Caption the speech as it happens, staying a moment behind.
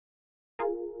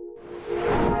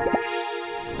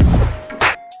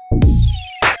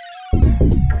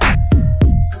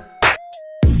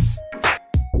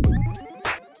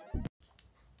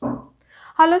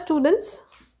Hello students,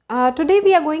 today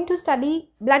we are going to study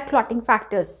blood clotting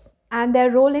factors and their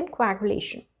role in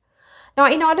coagulation.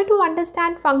 Now in order to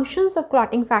understand functions of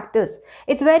clotting factors,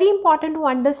 it's very important to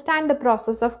understand the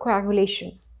process of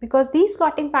coagulation because these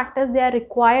clotting factors, they are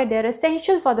required, they are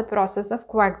essential for the process of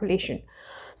coagulation.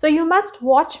 So you must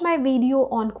watch my video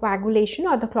on coagulation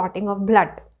or the clotting of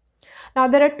blood. Now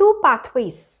there are two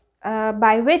pathways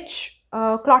by which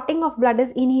clotting of blood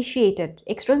is initiated,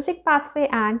 extrinsic pathway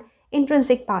and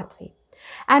intrinsic pathway.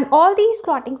 And all these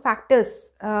clotting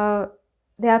factors,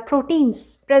 they are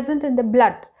proteins present in the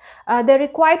blood. They are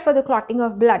required for the clotting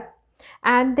of blood.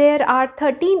 And there are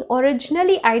 13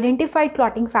 originally identified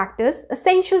clotting factors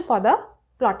essential for the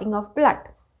clotting of blood.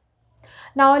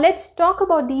 Now let's talk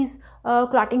about these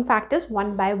clotting factors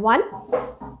one by one.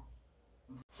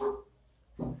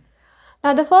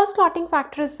 Now the first clotting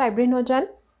factor is fibrinogen.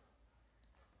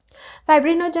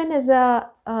 Fibrinogen is a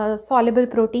soluble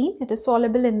protein. It is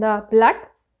soluble in the blood.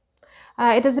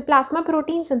 It is a plasma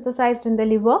protein synthesized in the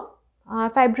liver.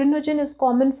 Fibrinogen is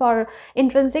common for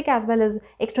intrinsic as well as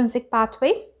extrinsic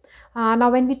pathway. Now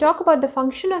when we talk about the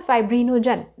function of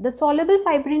fibrinogen, the soluble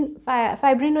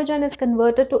fibrinogen is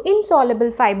converted to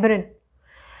insoluble fibrin,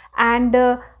 and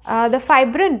the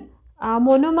fibrin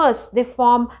monomers, they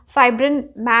form fibrin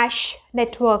mesh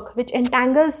network which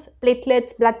entangles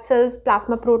platelets, blood cells,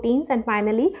 plasma proteins, and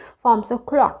finally forms a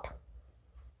clot.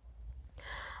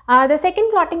 The second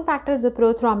clotting factor is a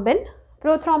prothrombin.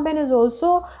 Prothrombin is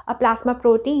also a plasma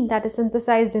protein that is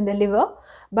synthesized in the liver,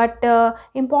 but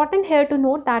important here to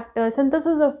note that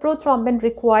synthesis of prothrombin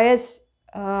requires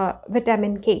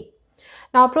vitamin K.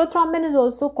 Now prothrombin is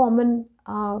also common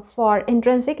for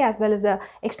intrinsic as well as a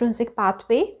extrinsic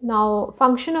pathway. Now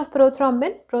function of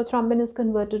prothrombin is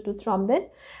converted to thrombin,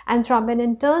 and thrombin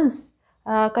in turns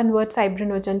convert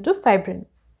fibrinogen to fibrin.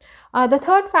 The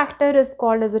third factor is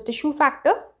called as a tissue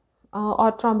factor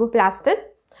or thromboplastin.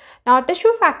 Now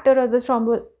tissue factor or the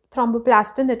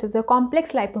thromboplastin, it is a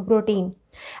complex lipoprotein,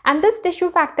 and this tissue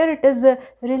factor, it is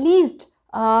released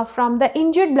from the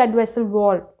injured blood vessel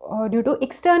wall due to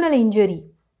external injury.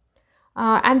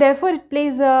 And therefore it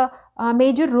plays a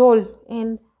major role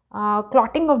in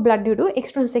clotting of blood due to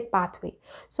extrinsic pathway.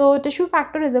 So tissue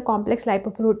factor is a complex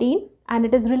lipoprotein and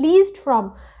it is released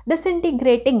from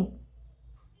disintegrating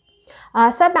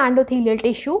subendothelial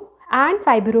tissue and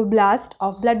fibroblast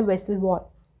of blood vessel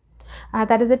wall.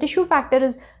 That is, a tissue factor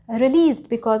is released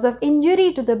because of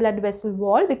injury to the blood vessel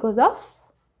wall because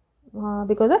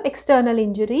of external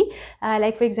injury,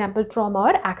 like for example trauma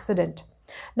or accident.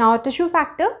 Now tissue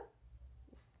factor,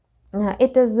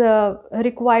 it is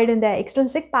required in the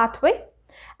extrinsic pathway,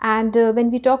 and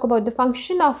when we talk about the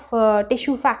function of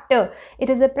tissue factor, it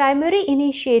is a primary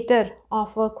initiator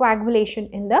of coagulation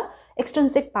in the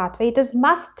extrinsic pathway. It is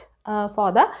must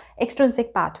for the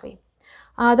extrinsic pathway.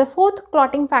 The fourth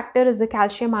clotting factor is the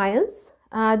calcium ions.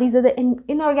 These are the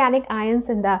inorganic ions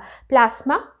in the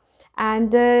plasma,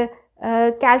 and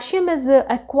calcium is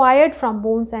acquired from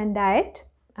bones and diet.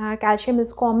 Calcium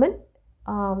is common.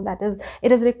 That is,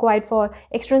 it is required for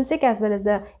extrinsic as well as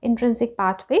the intrinsic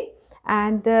pathway,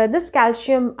 and this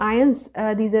calcium ions,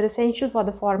 these are essential for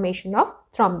the formation of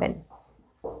thrombin.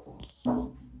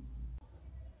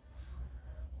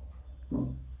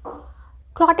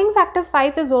 Clotting factor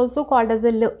 5 is also called as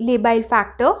a labile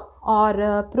factor or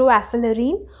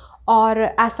proaccelerine or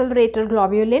accelerator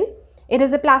globulin. It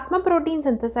is a plasma protein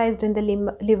synthesized in the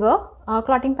liver.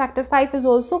 Clotting factor 5 is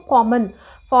also common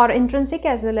for intrinsic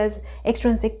as well as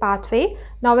extrinsic pathway.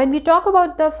 Now when we talk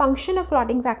about the function of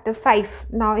clotting factor 5,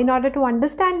 now in order to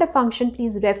understand the function,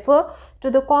 please refer to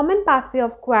the common pathway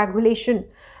of coagulation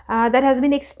that has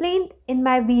been explained in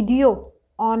my video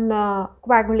on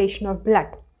coagulation of blood.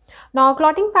 Now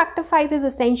clotting factor 5 is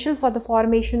essential for the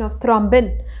formation of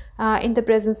thrombin in the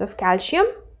presence of calcium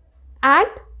and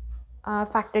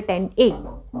factor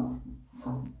 10A.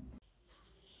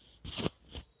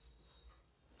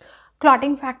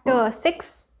 Clotting factor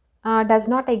 6 does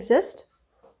not exist.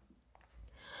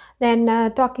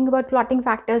 Then talking about clotting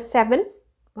factor 7,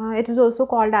 it is also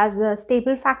called as a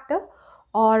stable factor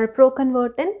or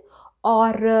proconvertin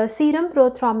or serum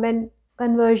prothrombin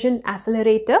conversion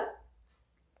accelerator.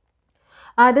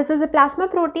 This is a plasma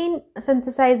protein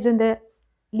synthesized in the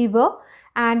liver,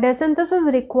 and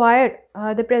synthesis required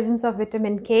the presence of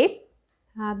vitamin K.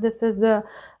 This is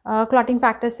clotting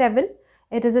factor 7.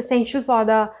 It is essential for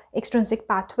the extrinsic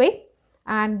pathway,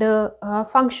 and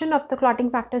function of the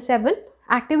clotting factor 7,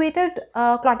 activated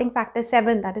clotting factor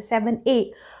 7, that is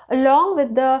 7A, along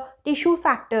with the tissue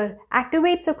factor,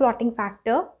 activates a clotting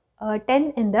factor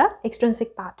 10 in the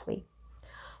extrinsic pathway.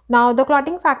 Now the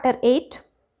clotting factor 8,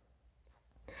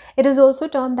 It is also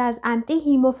termed as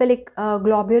anti-hemophilic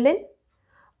globulin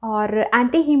or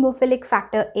anti-hemophilic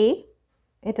factor A.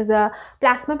 It is a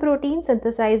plasma protein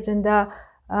synthesized in the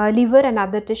liver and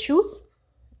other tissues.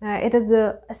 It is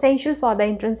essential for the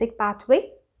intrinsic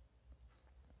pathway.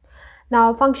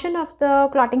 Now, function of the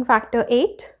clotting factor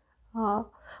 8.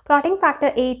 Clotting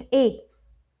factor 8A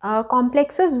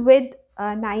complexes with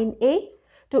 9A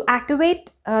to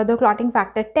activate the clotting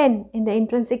factor 10 in the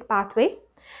intrinsic pathway,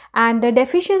 and the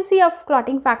deficiency of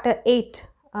clotting factor 8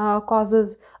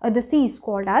 causes a disease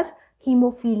called as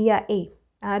hemophilia A.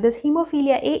 This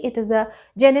hemophilia A, it is a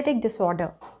genetic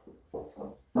disorder.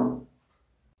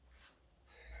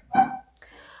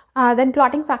 Then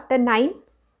clotting factor 9,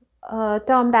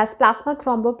 termed as plasma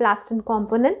thromboplastin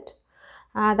component,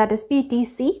 that is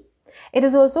PTC. It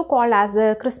is also called as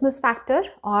a Christmas factor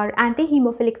or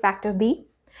anti-hemophilic factor B.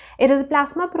 It is a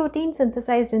plasma protein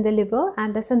synthesized in the liver,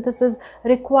 and the synthesis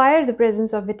requires the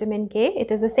presence of vitamin K.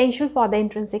 It is essential for the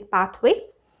intrinsic pathway.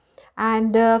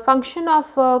 And function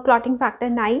of clotting factor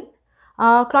 9.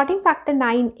 Clotting factor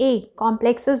 9A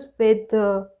complexes with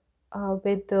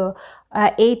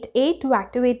 8A to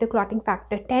activate the clotting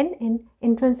factor 10 in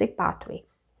intrinsic pathway.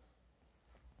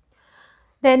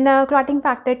 Then clotting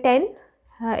factor 10,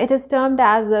 it is termed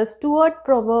as a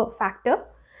Stewart-Prover factor,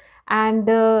 and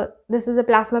this is a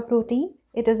plasma protein.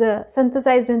 It is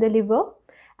synthesized in the liver,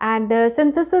 and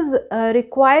synthesis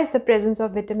requires the presence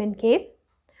of vitamin K.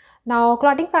 Now,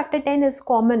 clotting factor 10 is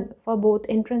common for both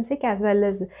intrinsic as well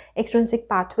as extrinsic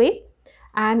pathway,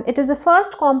 and it is the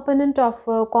first component of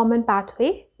common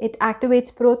pathway. It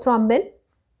activates prothrombin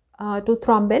to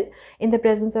thrombin in the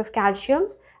presence of calcium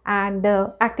and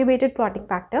activated clotting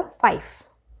factor 5.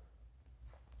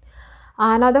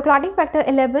 Now, the clotting factor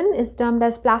 11 is termed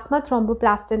as plasma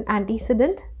thromboplastin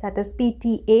antecedent, that is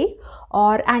PTA,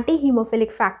 or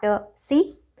anti-hemophilic factor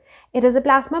C. It is a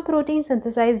plasma protein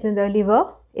synthesized in the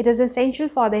liver. It is essential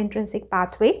for the intrinsic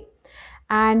pathway,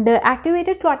 and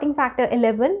activated clotting factor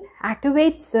 11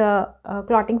 activates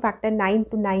clotting factor 9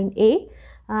 to 9A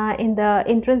in the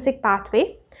intrinsic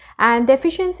pathway, and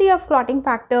deficiency of clotting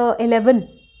factor 11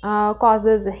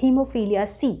 causes hemophilia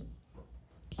C.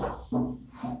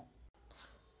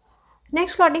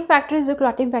 Next clotting factor is the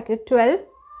clotting factor 12.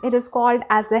 It is called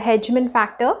as the Hedgeman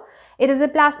factor. It is a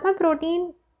plasma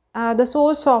protein. The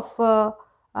source of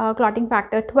clotting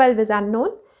factor 12 is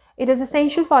unknown. It is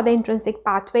essential for the intrinsic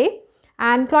pathway,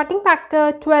 and clotting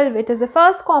factor 12, it is the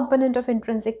first component of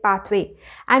intrinsic pathway,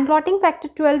 and clotting factor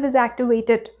 12 is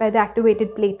activated by the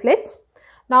activated platelets.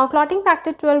 Now, clotting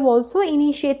factor 12 also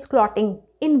initiates clotting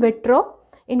in vitro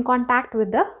in contact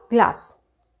with the glass.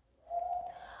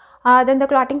 Then the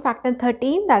clotting factor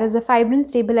 13, that is a fibrin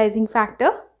stabilizing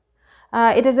factor.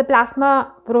 It is a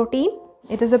plasma protein.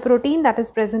 It is a protein that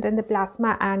is present in the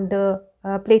plasma and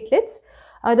platelets.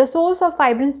 The source of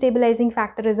fibrin stabilizing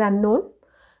factor is unknown,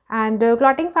 and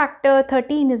clotting factor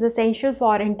 13 is essential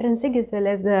for intrinsic as well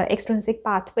as extrinsic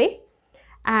pathway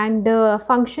and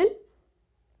function.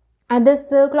 And this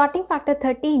clotting factor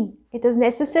 13, it is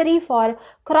necessary for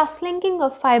cross-linking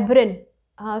of fibrin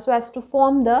so as to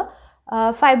form the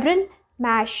fibrin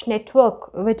mesh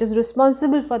network, which is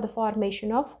responsible for the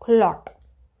formation of clot.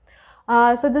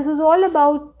 So this is all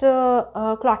about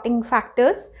clotting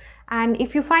factors, and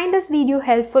if you find this video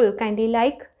helpful, kindly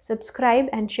like, subscribe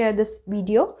and share this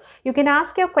video. You can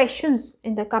ask your questions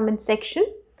in the comment section.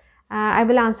 I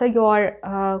will answer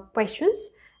your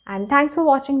questions, and thanks for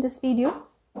watching this video.